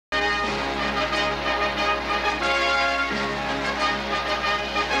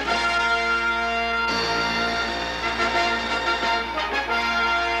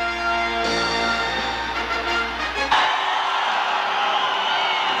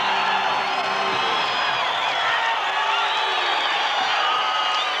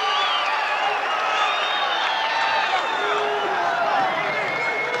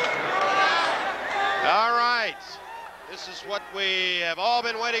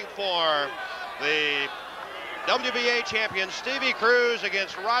waiting for the WBA champion Stevie Cruz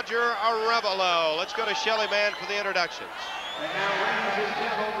against Roger Arevalo. Let's go to Shelly Mann for the introductions. And now, ladies and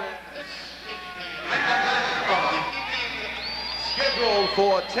gentlemen, scheduled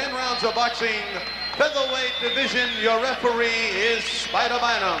for 10 rounds of boxing, featherweight division, your referee is Spider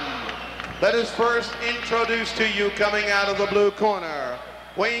Bynum. Let us first introduce to you, coming out of the blue corner,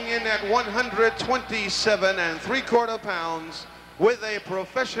 weighing in at 127 3/4 pounds, with a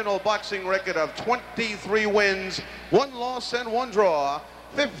professional boxing record of 23 wins, 1 loss and 1 draw,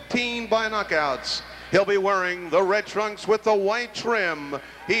 15 by knockouts. He'll be wearing the red trunks with the white trim.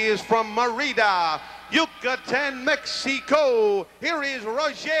 He is from Mérida, Yucatan, Mexico. Here is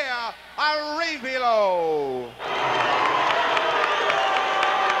Roger Arevalo.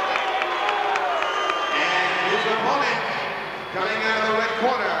 And his opponent, coming out of the red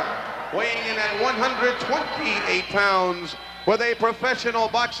corner, weighing in at 128 pounds, with a professional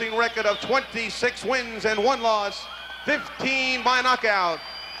boxing record of 26 wins and 1 loss, 15 by knockout,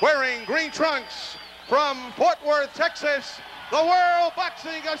 wearing green trunks, from Fort Worth, Texas, the World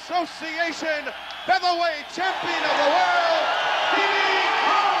Boxing Association featherweight champion of the world, Stevie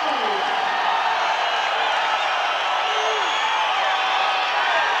Cruz.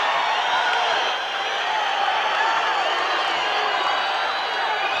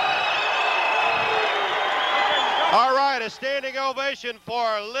 All right, a standing ovation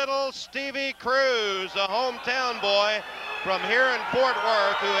for little Stevie Cruz, a hometown boy from here in Fort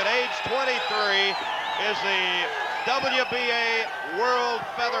Worth, who at age 23 is the WBA World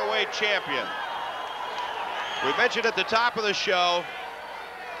Featherweight Champion. We mentioned at the top of the show,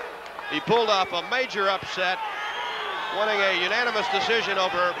 he pulled off a major upset, winning a unanimous decision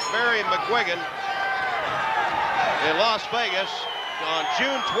over Barry McGuigan in Las Vegas on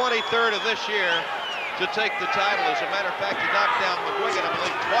June 23rd of this year to take the title. As a matter of fact, he knocked down McGuigan, I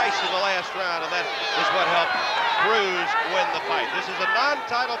believe, twice in the last round, and that is what helped Cruz win the fight. This is a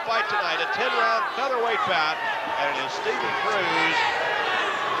non-title fight tonight, a 10-round featherweight bout, and it is Stevie Cruz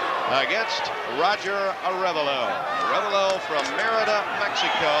against Roger Arevalo. Arevalo from Mérida,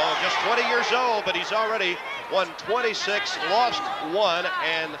 Mexico, just 20 years old, but he's already won 26, lost 1,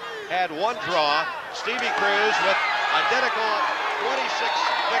 and had 1 draw. Stevie Cruz with identical 26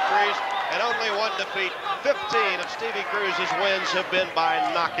 victories and only 1 defeat. 15 of Stevie Cruz's wins have been by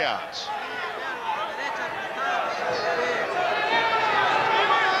knockouts.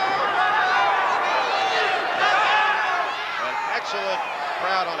 An excellent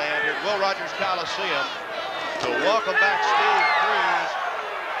crowd on hand here at Will Rogers Coliseum to welcome back Steve Cruz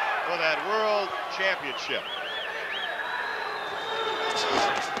for that World Championship.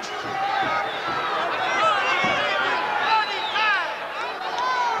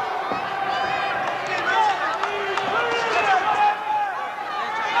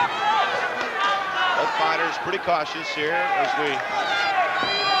 Fighters pretty cautious here as we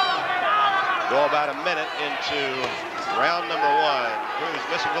go about a minute into round number 1. Cruz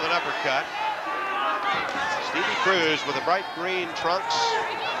missing with an uppercut. Stevie Cruz with the bright green trunks.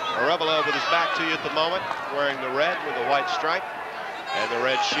 Arevalo with his back to you at the moment, wearing the red with the white stripe and the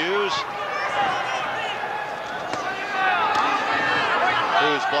red shoes.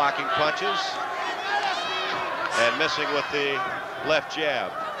 Cruz blocking punches and missing with the left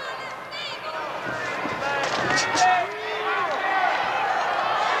jab.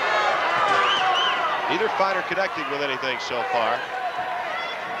 Neither fighter connecting with anything so far.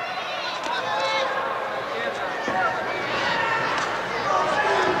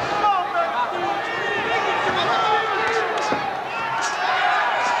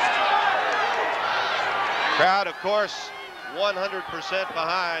 Crowd, of course, 100%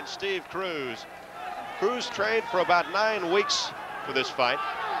 behind Steve Cruz. Cruz trained for about 9 weeks for this fight.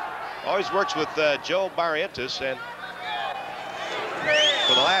 Always works with Joe Barrientos, and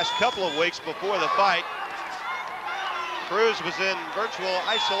for the last couple of weeks before the fight, Cruz was in virtual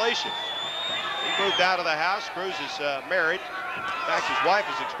isolation. He moved out of the house. Cruz is married. In fact, his wife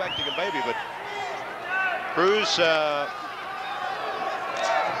is expecting a baby, but Cruz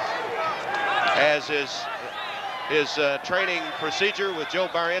has his training procedure with Joe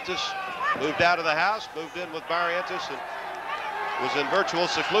Barrientos. Moved out of the house, moved in with Barrientos, and was in virtual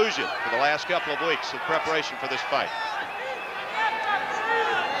seclusion for the last couple of weeks in preparation for this fight.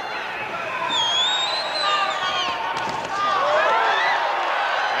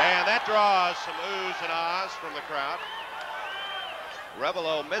 And that draws some oohs and ahs from the crowd.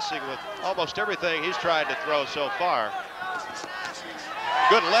 Arevalo missing with almost everything he's tried to throw so far.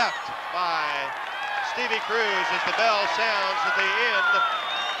 Good left by Stevie Cruz as the bell sounds at the end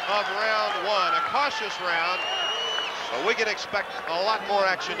of round 1. A cautious round. But we can expect a lot more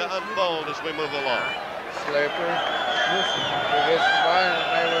action to unfold as we move along. Slipper. If it's violent,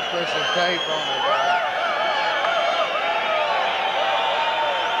 they will put some tape on it.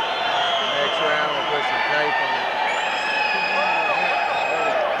 Next round, we'll put some tape on it.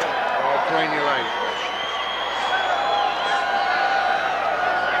 Between your legs.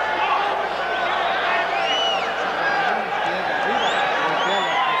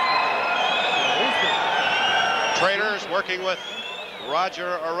 Trainers working with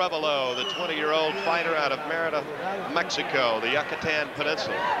Roger Arevalo, the 20-year-old fighter out of Merida, Mexico, the Yucatan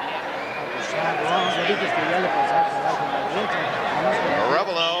Peninsula.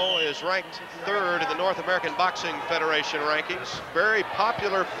 Arevalo is ranked 3rd in the North American Boxing Federation rankings. Very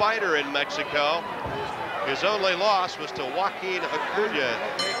popular fighter in Mexico. His only loss was to Joaquin Acuña,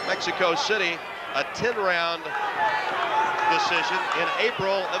 Mexico City, a 10-round decision in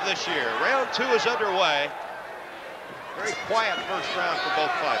April of this year. Round 2 is underway. Very quiet first round for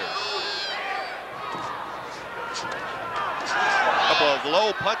both fighters. A couple of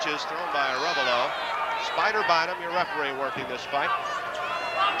low punches thrown by Arevalo. Spider Bynum, your referee, working this fight.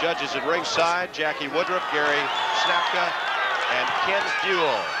 Judges at ringside, Jackie Woodruff, Gary Snapka, and Ken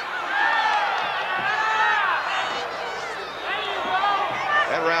Fuel.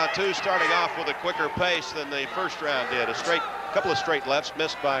 And round 2 starting off with a quicker pace than the first round did. A couple of straight lefts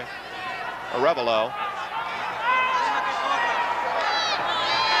missed by Arevalo.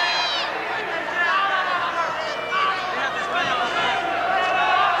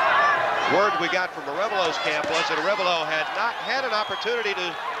 Word we got from Arevalo's camp was that Arevalo had not had an opportunity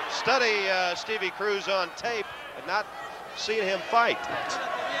to study Stevie Cruz on tape and not seen him fight.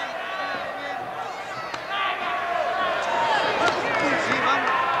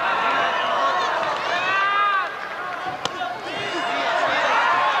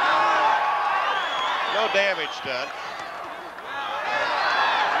 No damage done.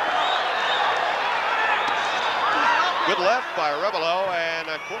 Good left by Arevalo and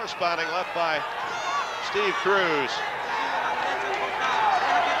a corresponding left by Steve Cruz.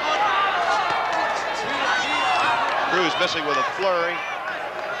 Cruz missing with a flurry.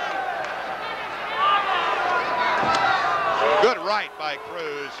 Good right by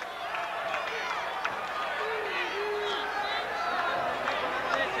Cruz.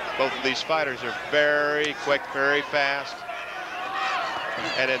 Both of these fighters are very quick, very fast,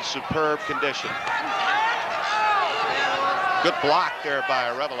 and in superb condition. Good block there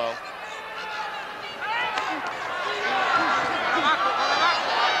by Arevalo.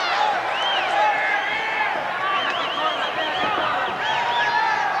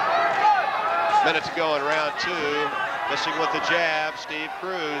 Minute to go in round 2. Missing with the jab, Steve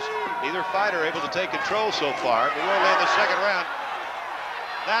Cruz. Neither fighter able to take control so far. But we're only in the second round.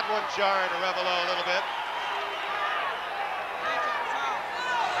 That one jarred Arevalo a little bit.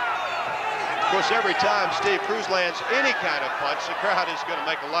 Of course, every time Steve Cruz lands any kind of punch, the crowd is going to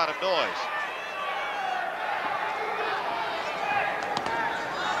make a lot of noise.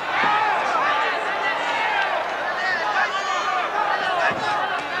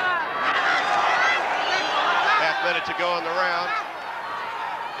 Half minute to go in the round.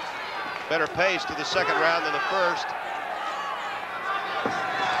 Better pace to the second round than the first.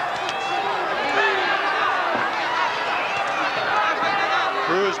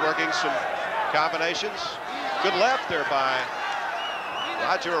 Cruz working some combinations. Good left there by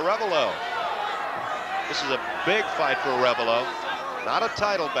Roger Arevalo. This is a big fight for Arevalo. Not a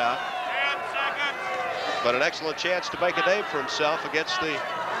title bout, but an excellent chance to make a name for himself against the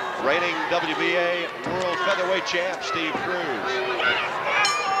reigning WBA World Featherweight champ, Steve Cruz.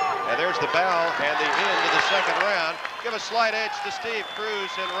 And there's the bell and the end of the second round. Give a slight edge to Steve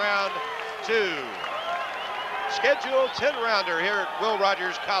Cruz in round 2. Scheduled 10-rounder here at Will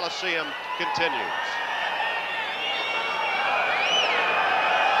Rogers Coliseum continues.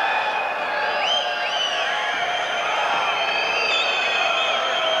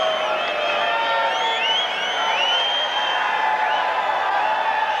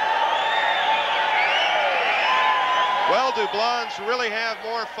 Well, do blondes really have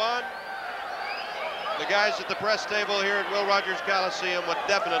more fun? The guys at the press table here at Will Rogers Coliseum would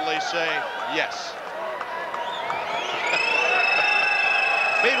definitely say yes.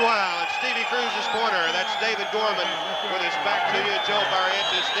 Meanwhile, at Stevie Cruz's corner, that's David Gorman with his back to you, Joe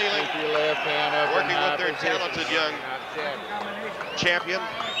Barrientos kneeling, working with their talented young champion.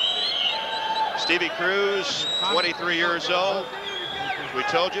 Stevie Cruz, 23 years old. We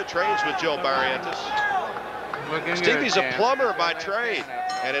told you, trains with Joe Barrientos. Stevie's a plumber by trade,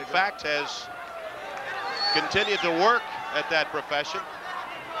 and in fact has continued to work at that profession.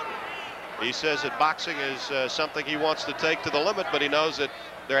 He says that boxing is something he wants to take to the limit, but he knows that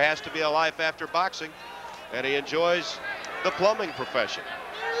there has to be a life after boxing, and he enjoys the plumbing profession.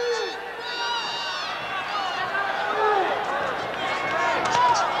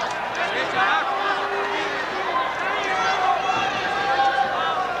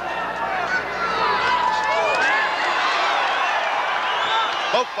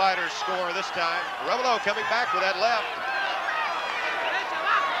 Both fighters score this time. Arevalo coming back with that left.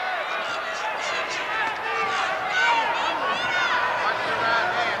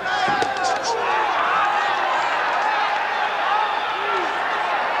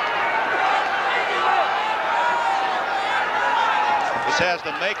 This has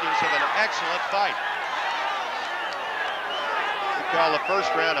the makings of an excellent fight. We call the first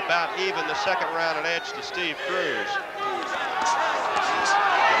round about even, the second round an edge to Steve Cruz.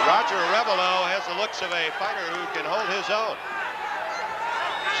 Roger Arevalo has the looks of a fighter who can hold his own.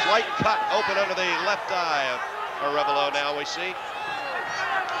 Slight cut open under the left eye of Arevalo now we see.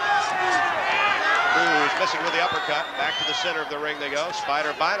 Cruz missing with the uppercut. Back to the center of the ring they go.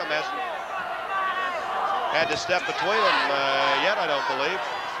 Spider Bynum has had to step between them yet, I don't believe.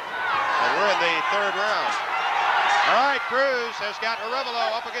 And we're in the third round. All right, Cruz has got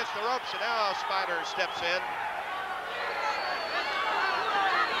Arevalo up against the ropes, and now Spider steps in.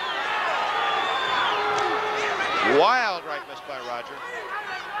 Wild right miss by Roger.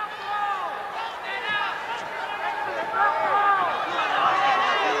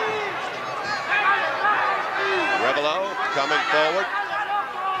 Arevalo coming forward.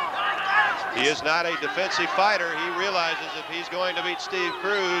 He is not a defensive fighter. He realizes if he's going to beat Steve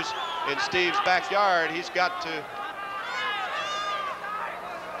Cruz in Steve's backyard, he's got to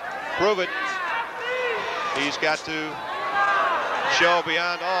prove it. He's got to show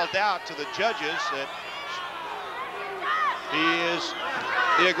beyond all doubt to the judges that he is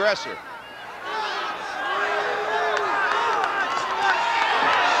the aggressor.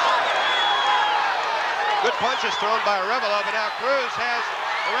 Good punches thrown by Arevalo, but now Cruz has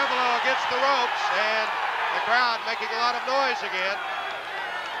Arevalo against the ropes, and the crowd making a lot of noise again.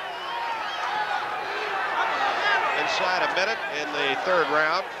 Inside a minute in the third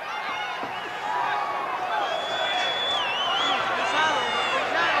round.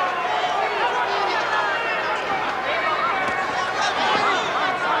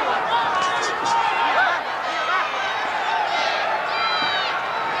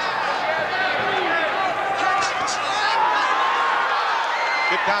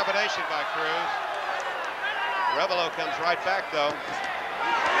 Combination by Cruz. Arevalo comes right back though.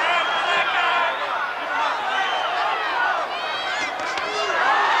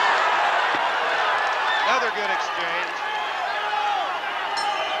 Another good exchange.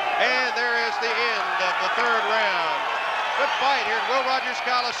 And there is the end of the third round. Good fight here at Will Rogers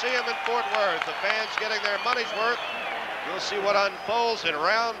Coliseum in Fort Worth. The fans getting their money's worth. You'll see what unfolds in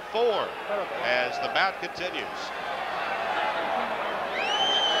round 4 as the bout continues.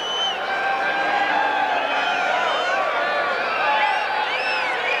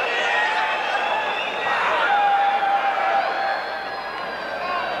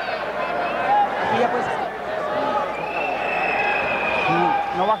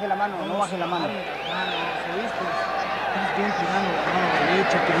 No baje la mano, no baje la mano.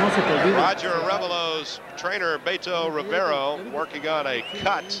 Roger Arevalo's trainer, Beto Rivero, working on a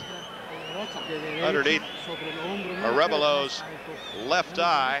cut underneath Arevalo's left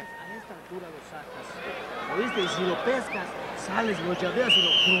eye. He's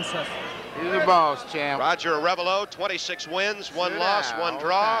the boss, champ. Roger Arevalo, 26 wins, 1 loss, 1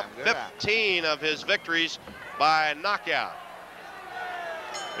 draw, 15 of his victories by knockout.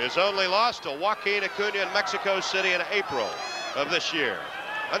 His only loss to Joaquin Acuna in Mexico City in April of this year.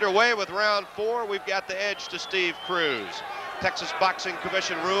 Underway with round 4, we've got the edge to Steve Cruz. Texas Boxing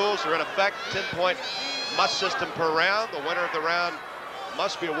Commission rules are in effect, 10-point must system per round. The winner of the round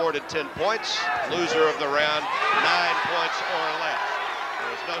must be awarded 10 points. Loser of the round, 9 points or less.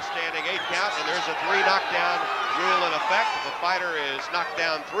 There's no standing 8 count, and there's a 3 knockdown rule in effect. If a fighter is knocked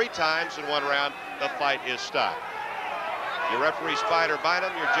down 3 times in 1 round, the fight is stopped. Your referee, Spider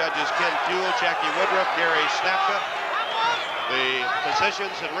Bynum. Your judges, Ken Fuel, Jackie Woodruff, Gary Snapka. The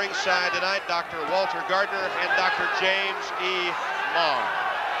physicians at ringside tonight, Dr. Walter Gardner and Dr. James E. Maher.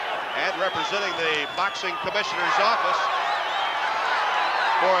 And representing the Boxing Commissioner's Office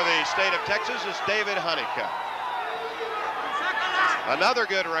for the state of Texas is David Honeycutt. Another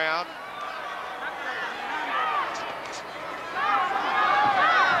good round.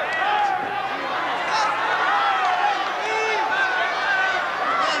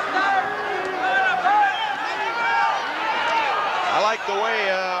 I like the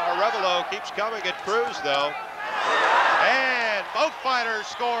way Arevalo keeps coming at Cruz, though. And both fighters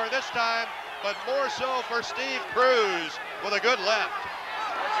score this time, but more so for Steve Cruz with a good left.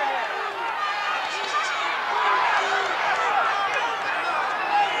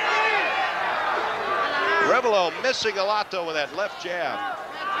 Arevalo missing a lot, though, with that left jab.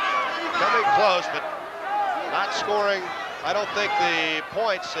 Coming close, but not scoring, I don't think, the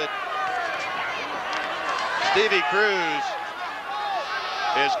points that Stevie Cruz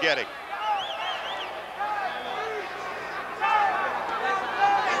is getting.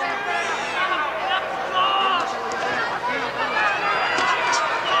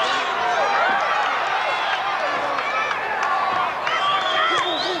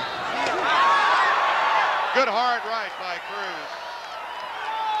 Good hard right by Cruz.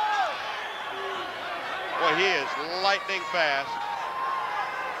 Boy, he is lightning fast.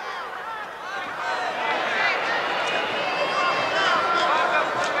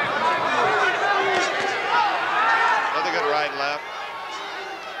 Another good right and left.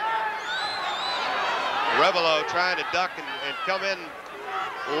 Arevalo trying to duck and come in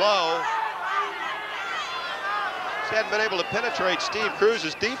low. He hadn't been able to penetrate Steve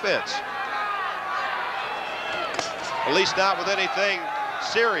Cruz's defense. At least not with anything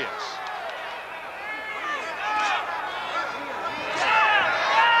serious.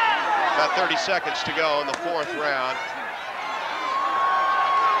 About 30 seconds to go in the 4th round.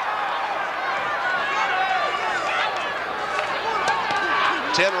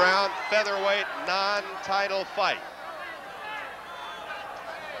 Ten-round featherweight non-title fight.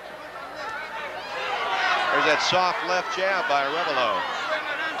 There's that soft left jab by Arevalo.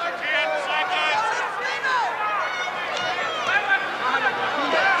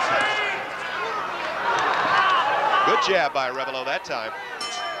 Good jab by Arevalo that time,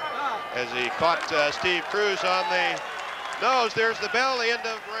 as he caught Steve Cruz on the nose. There's the bell, the end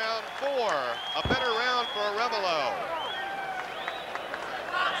of round 4. A better round for Arevalo.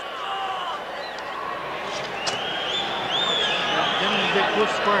 Them big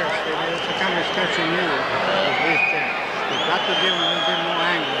good squares, they come and stretch in you. You got to give them a little bit more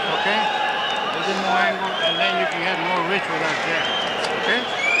angle, okay? A little bit more angle, and then you can have more reach with that jab, okay?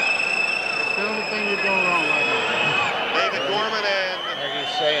 That's the only thing you're doing wrong right now. David Gorman and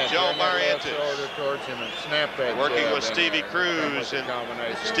Joe Marientis working with Stevie Cruz in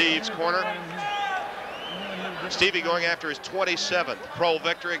Steve's corner. Stevie going after his 27th pro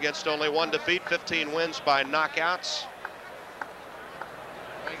victory against only 1 defeat, 15 wins by knockouts.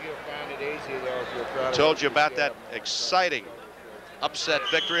 Told you about that exciting upset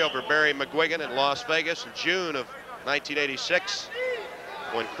victory over Barry McGuigan in Las Vegas in June of 1986,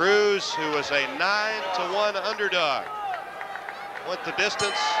 when Cruz, who was a 9-1 underdog, went the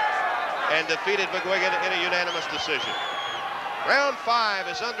distance and defeated McGuigan in a unanimous decision. Round 5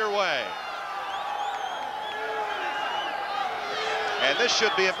 is underway. And this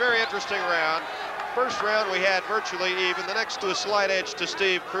should be a very interesting round. First round we had virtually even. The next to a slight edge to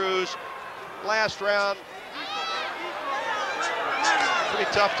Steve Cruz. Last round, pretty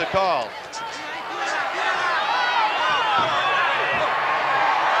tough to call.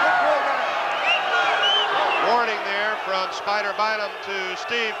 Warning there from Spider Bynum to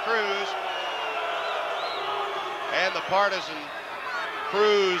Steve Cruz. And the partisan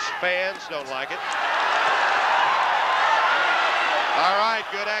Cruz fans don't like it. All right,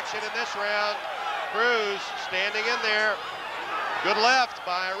 good action in this round. Cruz standing in there. Good left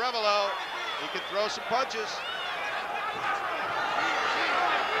by Arevalo. He can throw some punches.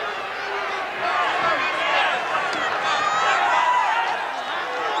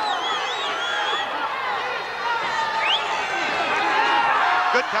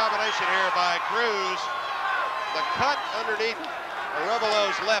 Good combination here by Cruz. The cut underneath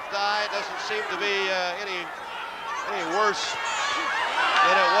Arevalo's left eye doesn't seem to be any worse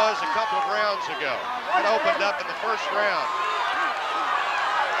than it was a couple of rounds ago. It opened up in the first round.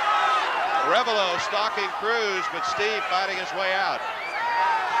 Arevalo stalking Cruz, but Steve fighting his way out.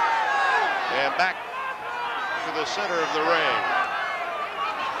 And back to the center of the ring.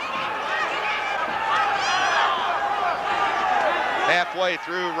 Halfway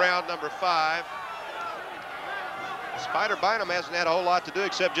through round number 5. Spider Bynum hasn't had a whole lot to do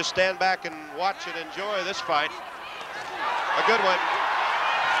except just stand back and watch and enjoy this fight. A good one.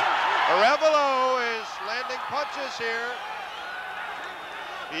 Arevalo is landing punches here.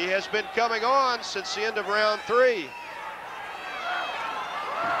 He has been coming on since the end of round 3.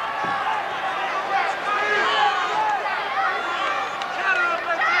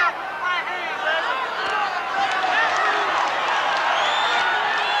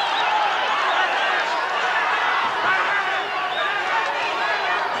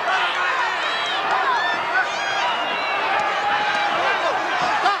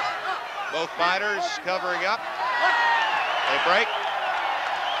 fighters covering up. They break.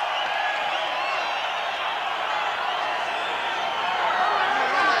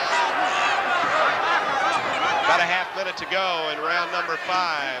 About a half minute to go in round number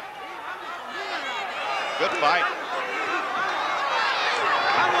 5. Good fight.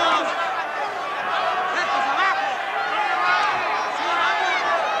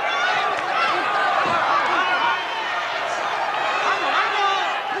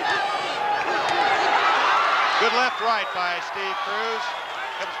 Good left-right by Steve Cruz.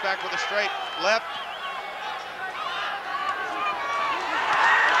 Comes back with a straight left.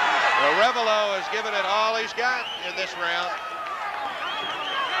 Arevalo has given it all he's got in this round.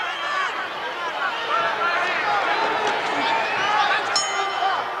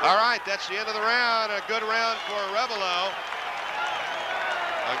 All right, that's the end of the round. A good round for Arevalo.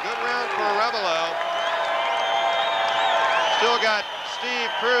 A good round for Arevalo. Still got Steve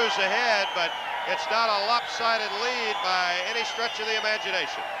Cruz ahead, but it's not a lopsided lead by any stretch of the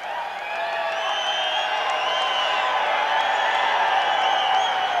imagination.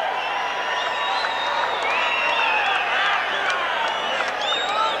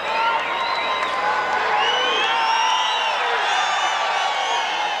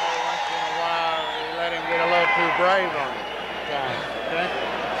 Too brave on it. Okay?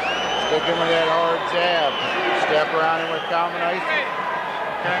 Stick him with that hard jab. Step around him with combination.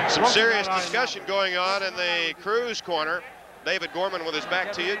 Okay? Some serious discussion going on in the Cruz corner. David Gorman with his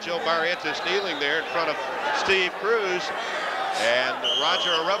back to you. Joe Barrientos kneeling there in front of Steve Cruz. And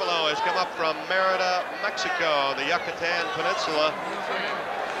Roger Arevalo has come up from Merida, Mexico, the Yucatan Peninsula.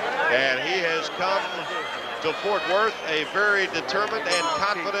 And he has come to Fort Worth, a very determined and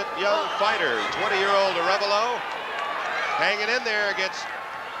confident young fighter. 20-year-old Arevalo hanging in there against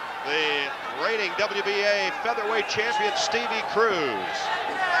the reigning WBA featherweight champion Stevie Cruz.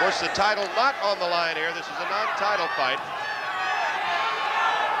 Of course, the title not on the line here. This is a non-title fight.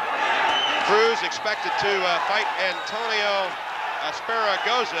 Cruz expected to fight Antonio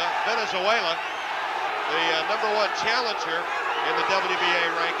Asparagoza, Venezuela, the #1 challenger in the WBA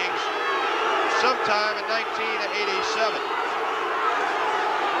rankings, sometime in 1987.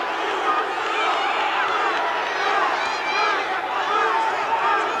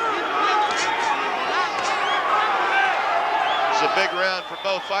 It's a big round for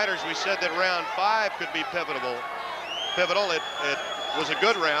both fighters. We said that round 5 could be pivotal. It was a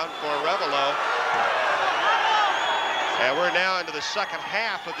good round for Arevalo. And we're now into the second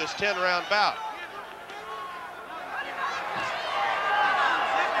half of this 10-round bout.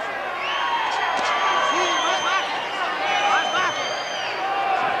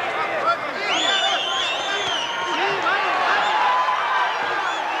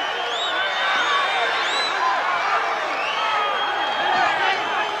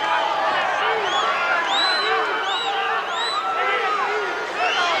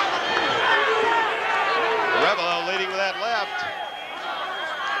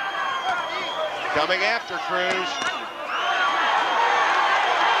 Coming after Cruz.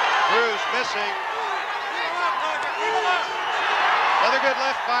 Cruz missing. Another good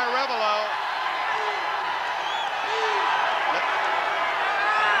left by Arevalo.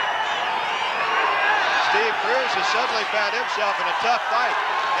 Steve Cruz has suddenly found himself in a tough fight.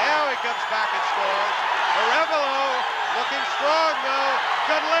 Now he comes back and scores. Arevalo looking strong though.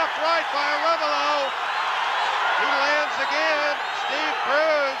 Good left right by Arevalo. He lands again. Steve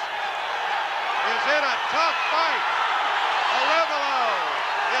Cruz is in a tough fight. Arevalo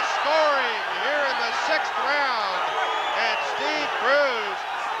is scoring here in the 6th round, and Steve Cruz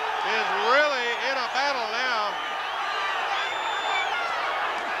is really in a battle now.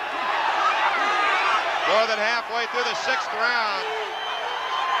 More than halfway through the 6th round.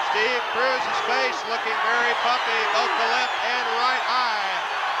 Steve Cruz's face looking very puffy, both the left and right eye.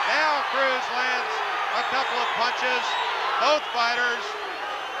 Now Cruz lands a couple of punches. Both fighters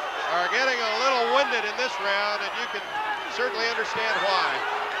are getting a little winded in this round, and you can certainly understand why.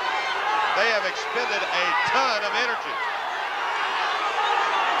 They have expended a ton of energy.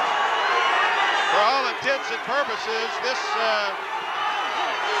 For all intents and purposes, this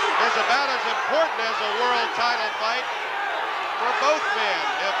is about as important as a world title fight for both men.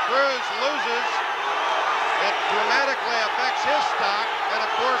 If Cruz loses, it dramatically affects his stock, and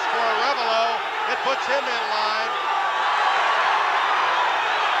of course for Arevalo, it puts him in line.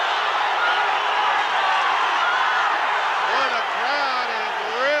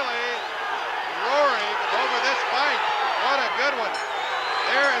 Good one.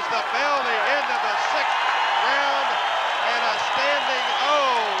 There is the bell, the end of the 6th round, and a standing O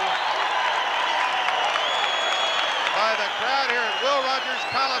by the crowd here at Will Rogers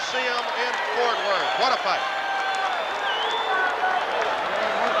Coliseum in Fort Worth. What a fight.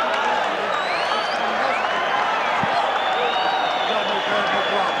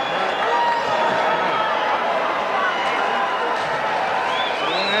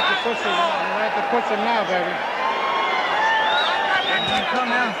 Push him now, baby. Come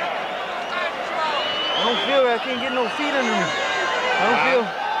now. I don't feel like I can't get no feet under me. I don't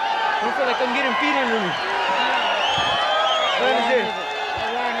feel like I'm getting feet under me. What is it?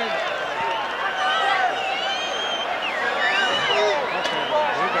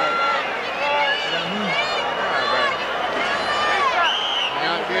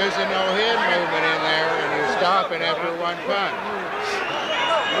 Now there's no head movement in there, and you're stopping after one punch.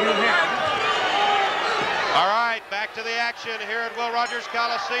 All right, back to the action here at Will Rogers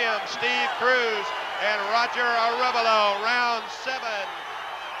Coliseum. Steve Cruz and Roger Arevalo, round 7.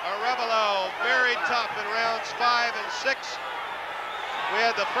 Arevalo very tough in rounds 5 and 6. We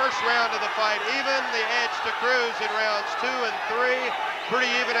had the first round of the fight even, the edge to Cruz in rounds 2 and 3. Pretty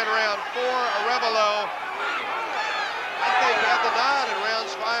even in round 4. Arevalo, I think, had the nod in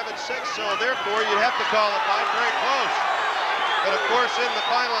rounds 5 and 6, so therefore you'd have to call the fight very close. But of course, in the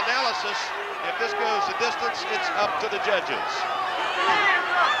final analysis, if this goes the distance, it's up to the judges.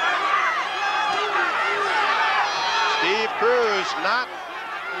 Steve Cruz not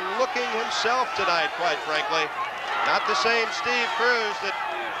looking himself tonight, quite frankly. Not the same Steve Cruz that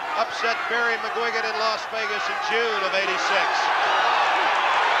upset Barry McGuigan in Las Vegas in June of '86.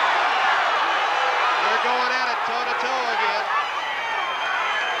 They're going at it toe-to-toe again.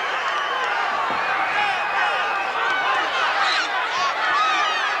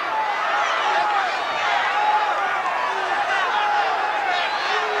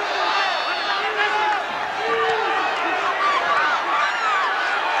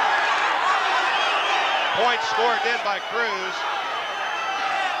 Points scored in by Cruz.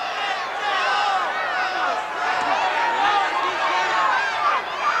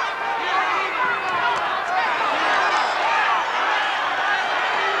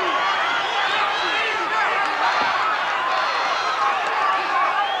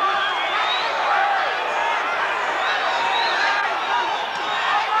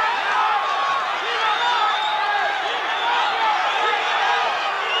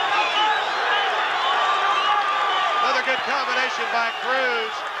 Combination by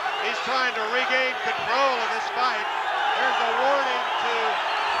Cruz. He's trying to regain control of this fight. There's a warning to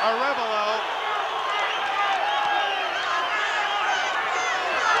Arevalo.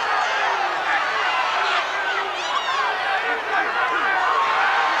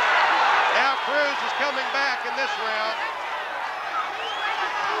 Now Cruz is coming back in this round.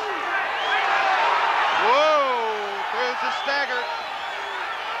 Whoa, Cruz is staggered.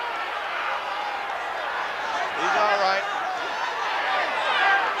 He's all right.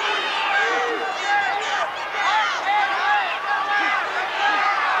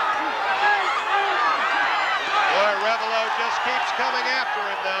 Boy, Arevalo just keeps coming after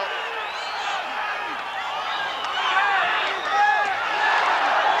him, though.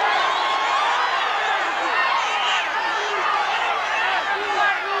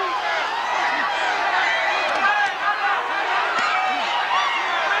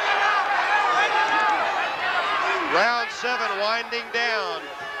 Round 7 winding down.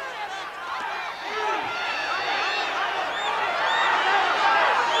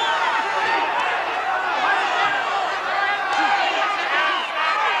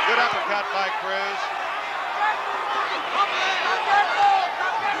 Good uppercut by Cruz.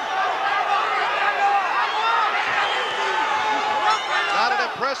 Not an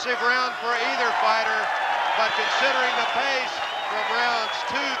impressive round for either fighter, but considering the pace from rounds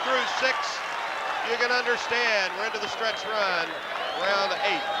 2 through 6, you can understand we're into the stretch run. Round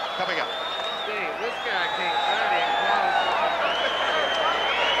 8 coming up. Dang, this guy can't fight him close.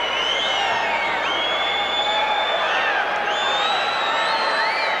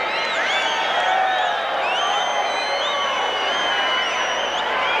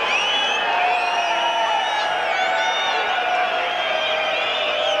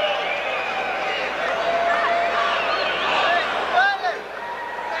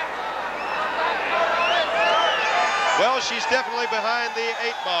 Well, she's definitely behind the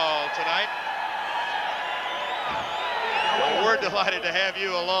 8-ball tonight. Well, we're delighted to have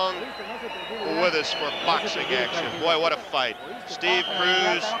you along with us for boxing action. Boy, what a fight. Steve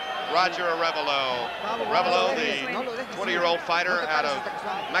Cruz, Roger Arevalo. Arevalo, the 20-year-old fighter out of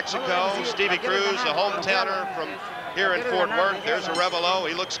Mexico. Stevie Cruz, a hometowner from here in Fort Worth. There's Arevalo.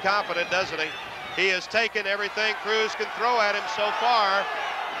 He looks confident, doesn't he? He has taken everything Cruz can throw at him so far.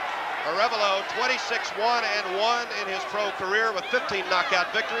 Arevalo 26-1-1 in his pro career with 15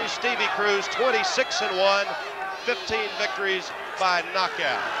 knockout victories. Stevie Cruz 26-1, 15 victories by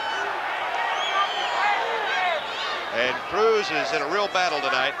knockout. And Cruz is in a real battle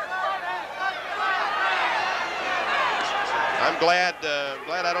tonight. I'm glad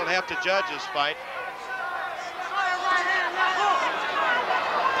I don't have to judge this fight.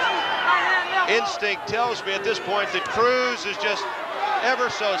 Instinct tells me at this point that Cruz is just ever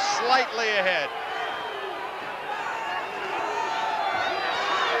so slightly ahead.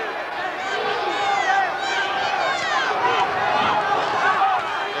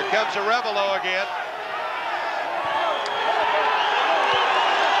 Here comes Arevalo again.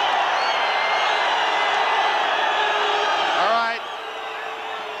 All right,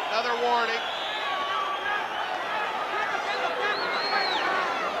 another warning.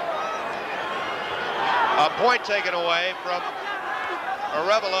 A point taken away from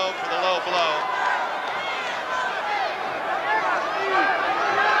Arevalo for the low blow.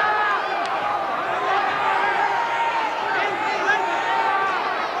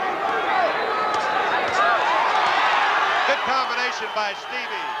 Good combination by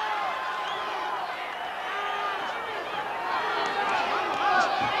Stevie.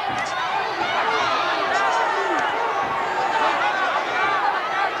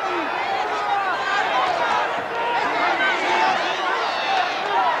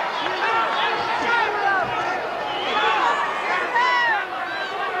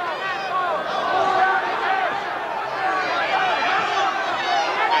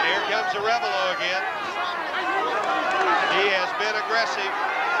 Arevalo again. He has been aggressive,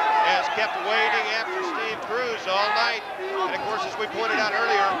 has kept waiting after Steve Cruz all night. And of course, as we pointed out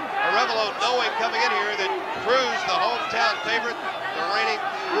earlier, Arevalo knowing coming in here that Cruz, the hometown favorite, the reigning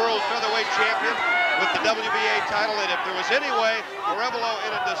world featherweight champion with the WBA title, and if there was any way Arevalo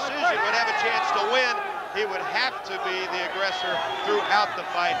in a decision would have a chance to win, he would have to be the aggressor throughout the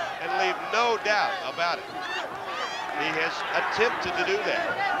fight and leave no doubt about it. He has attempted to do that.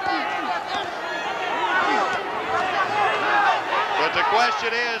 But the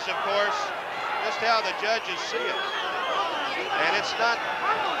question is, of course, just how the judges see it. And it's not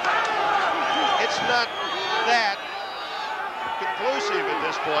that conclusive at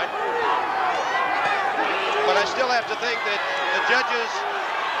this point. But I still have to think that the judges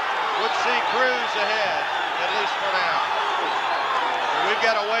would see Cruz ahead, at least for now. And we've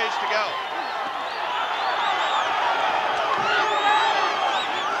got a ways to go.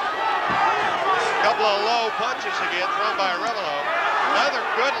 Couple of low punches again thrown by Arevalo. Another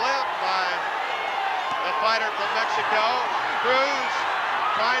good left by the fighter from Mexico. Cruz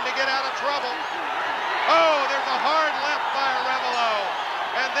trying to get out of trouble. Oh, there's a hard left by Arevalo.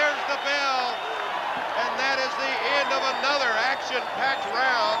 And there's the bell. And that is the end of another action-packed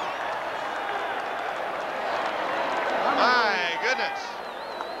round. My goodness.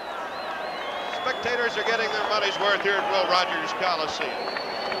 Spectators are getting their money's worth here at Will Rogers Coliseum.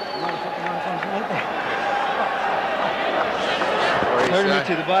 Hurt me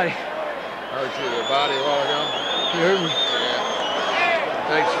to the body. Hurt you to the body a while ago? You hurt me. Yeah.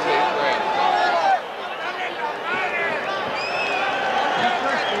 Thanks for taking that.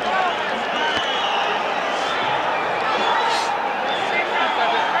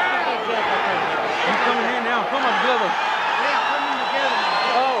 I'm coming in now. Come on, together. Yeah, put them together.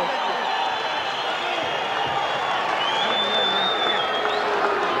 Oh.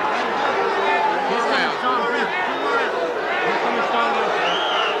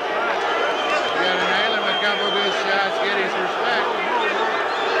 Get his respect.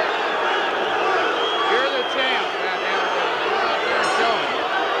 You're the champ, goddamn. Go out there and show him.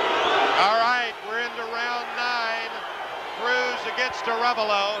 All right, we're into round 9. Cruz against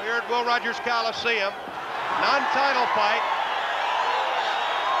Arevalo here at Will Rogers Coliseum. Non-title fight.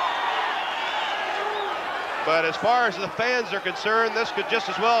 But as far as the fans are concerned, this could just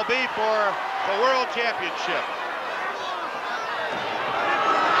as well be for the World Championship.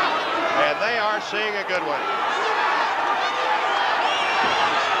 And they are seeing a good one.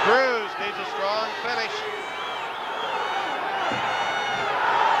 Cruz needs a strong finish.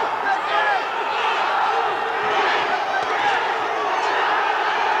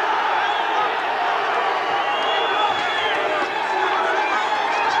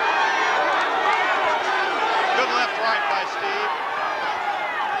 Good left-right by Steve.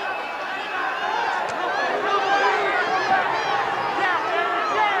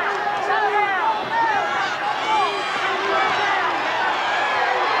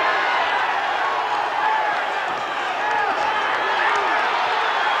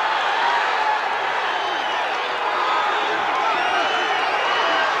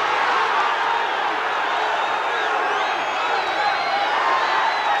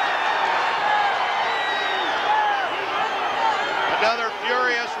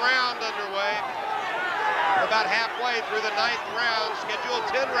 about halfway through the 9th round, scheduled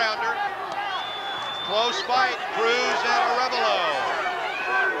 10-rounder. Close fight, Cruz and Arevalo.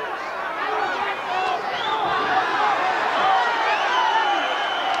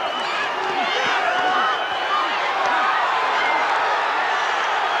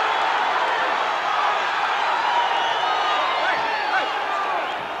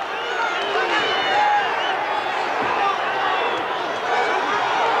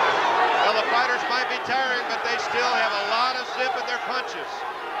 Tiring, but they still have a lot of zip in their punches.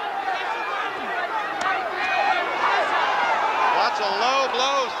 Lots of low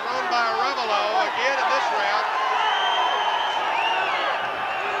blows thrown by Arevalo again in this round.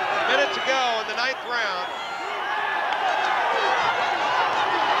 A minute to go in the 9th round.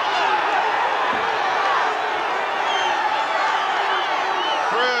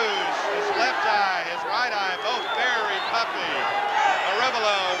 Cruz, his left eye, his right eye, both very puffy.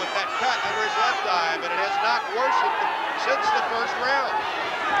 Arevalo with that cut under his left eye, but it has not worsened since the first round.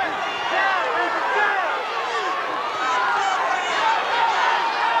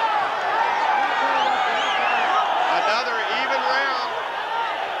 Another even round.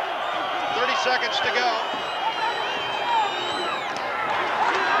 30 seconds to go.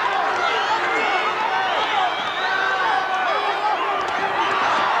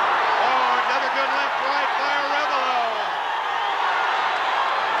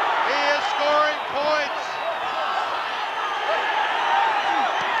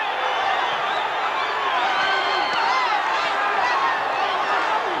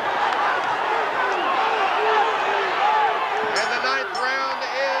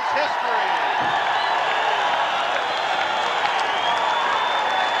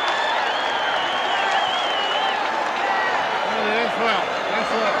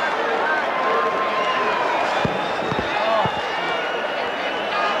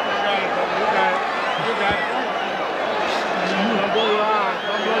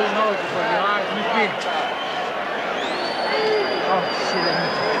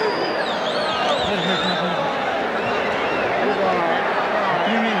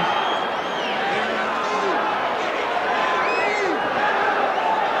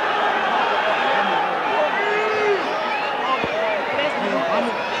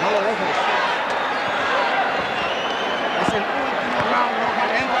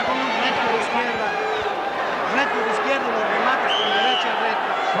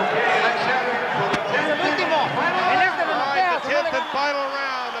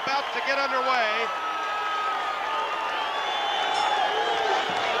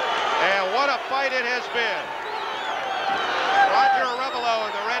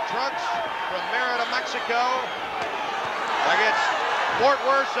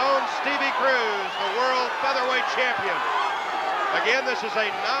 Again, this is a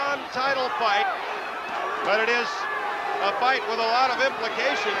non-title fight, but it is a fight with a lot of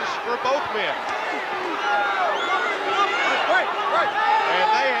implications for both men. And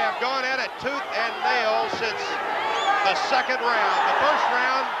they have gone at it tooth and nail since the second round. The first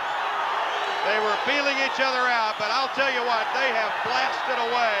round, they were feeling each other out, but I'll tell you what, they have blasted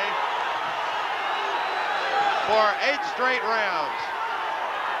away for 8 straight rounds.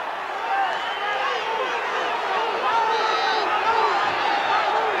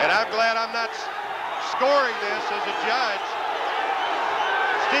 And I'm glad I'm not scoring this as a judge.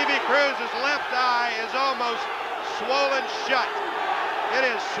 Stevie Cruz's left eye is almost swollen shut. It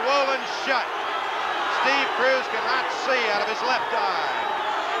is swollen shut. Steve Cruz cannot see out of his left eye.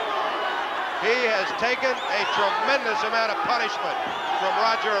 He has taken a tremendous amount of punishment from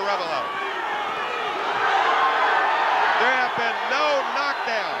Roger Arevalo. There have been no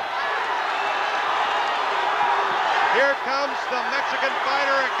knockdowns. Here comes the Mexican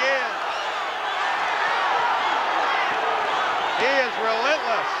fighter again. He is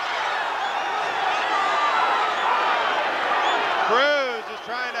relentless. Cruz is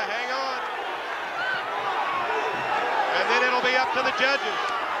trying to hang on. And then it'll be up to the judges.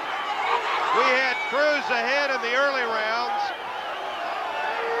 We had Cruz ahead in the early rounds.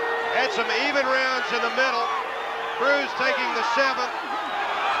 Had some even rounds in the middle. Cruz taking the 7th.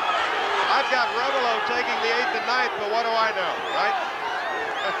 I've got Arevalo taking the 8th and 9th, but what do I know, right?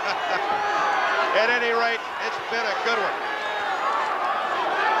 At any rate, it's been a good one.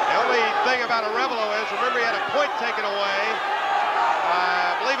 The only thing about Arevalo is, remember, he had a point taken away,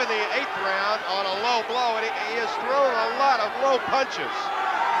 I believe in the 8th round on a low blow, and he has thrown a lot of low punches.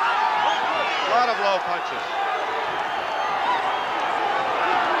 A lot of low punches.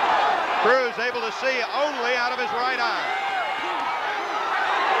 Cruz able to see only out of his right eye.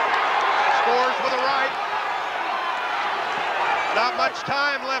 Scores with a right. Not much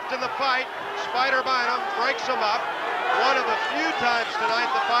time left in the fight. Spider Bynum breaks him up. One of the few times tonight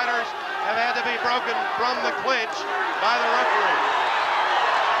the fighters have had to be broken from the clinch by the referee.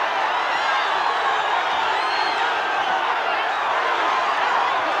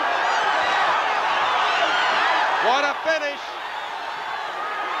 What a finish.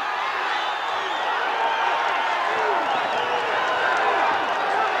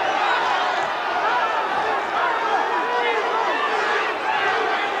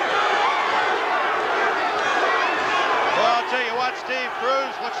 Steve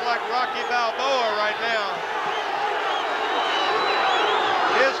Cruz looks like Rocky Balboa right now.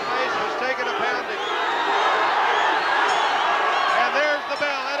 His face was taking a pounding. And there's the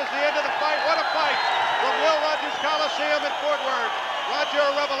bell. That is the end of the fight. What a fight from Will Rogers Coliseum in Fort Worth. Roger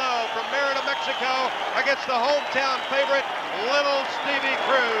Arevalo from Merida, Mexico against the hometown favorite, Little Stevie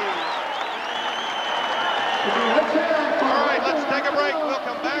Cruz. All right, let's take a break. We'll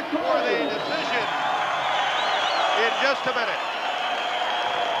come back for the decision in just a minute.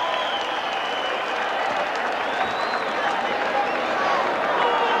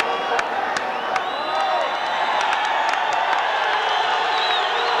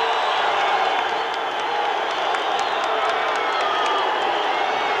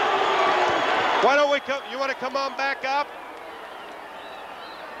 Why don't we come? You want to come on back up?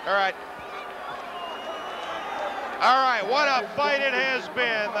 All right. All right, what a fight it has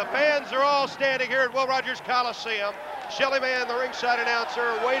been. The fans are all standing here at Will Rogers Coliseum. Shelly Mann, the ringside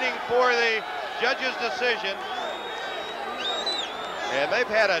announcer, waiting for the judge's decision. And they've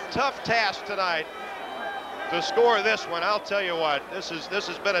had a tough task tonight to score this one. I'll tell you what, this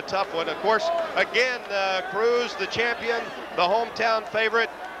has been a tough one. Of course, again, Cruz, the champion, the hometown favorite.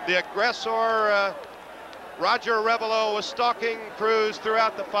 The aggressor, Roger Arevalo, was stalking Cruz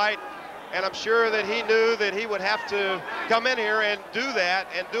throughout the fight, and I'm sure that he knew that he would have to come in here and do that,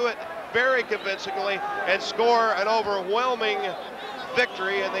 and do it very convincingly, and score an overwhelming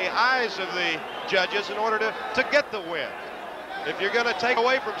victory in the eyes of the judges in order to get the win. If you're going to take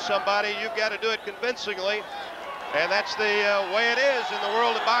away from somebody, you've got to do it convincingly, and that's the way it is in the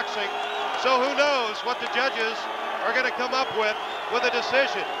world of boxing. So who knows what the judges are going to come up with a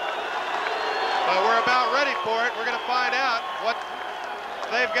decision. But we're about ready for it. We're going to find out what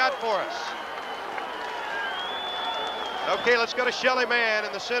they've got for us. Okay, let's go to Shelly Mann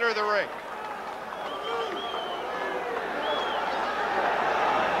in the center of the ring.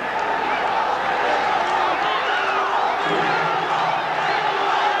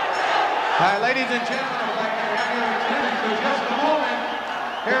 Hi, ladies and gentlemen, I'd like to have your attention for just a moment.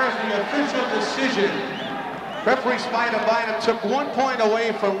 Here is the official decision. Referee Spider Bynum took 1 point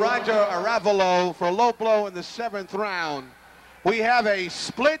away from Roger Arevalo for a low blow in the 7th round. We have a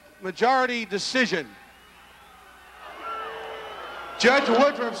split majority decision. Judge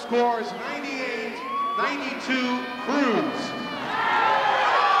Woodruff scores 98-92 Cruz.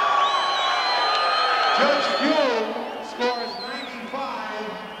 Judge Fuel scores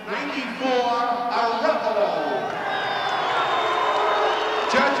 95-94 Arevalo.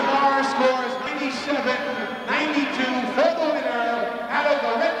 Judge Morris scores 97-92 for the winner. Out of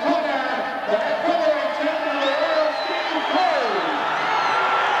the red corner, the heavyweight champion, Little Stevie Cruz.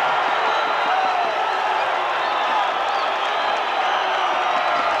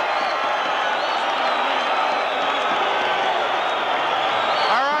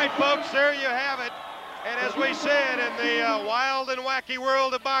 All right, folks, there you have it. And as we said, in the wild and wacky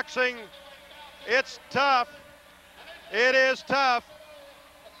world of boxing, it's tough. It is tough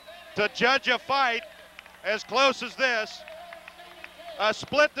to judge a fight as close as this. A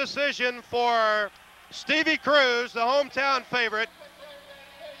split decision for Stevie Cruz, the hometown favorite.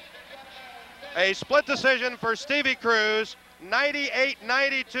 A split decision for Stevie Cruz,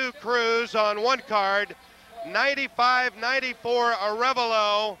 98-92 Cruz on one card, 95-94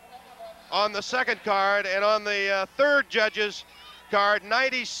 Arevalo on the second card, and on the third judge's card,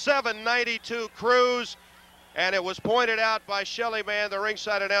 97-92 Cruz. And it was pointed out by Shelly Mann, the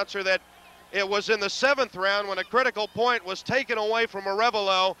ringside announcer, that it was in the 7th round when a critical point was taken away from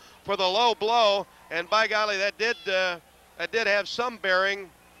Arevalo for the low blow, and by golly, that did have some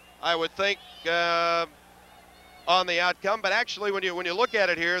bearing, I would think, on the outcome. But actually, when you look at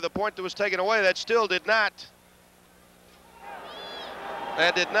it here, the point that was taken away, that still did not,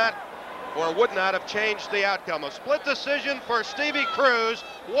 or would not have changed the outcome. A split decision for Stevie Cruz.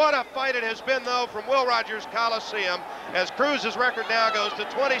 What a fight it has been, though, from Will Rogers Coliseum, as Cruz's record now goes to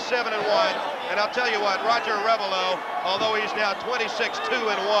 27-1. And I'll tell you what, Roger Arevalo, although he's now 26-2-1,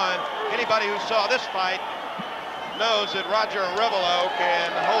 anybody who saw this fight knows that Roger Arevalo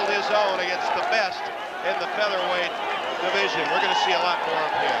can hold his own against the best in the featherweight division. We're going to see a lot more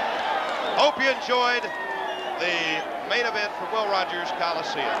of him. Hope you enjoyed the main event from Will Rogers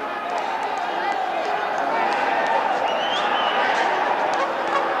Coliseum.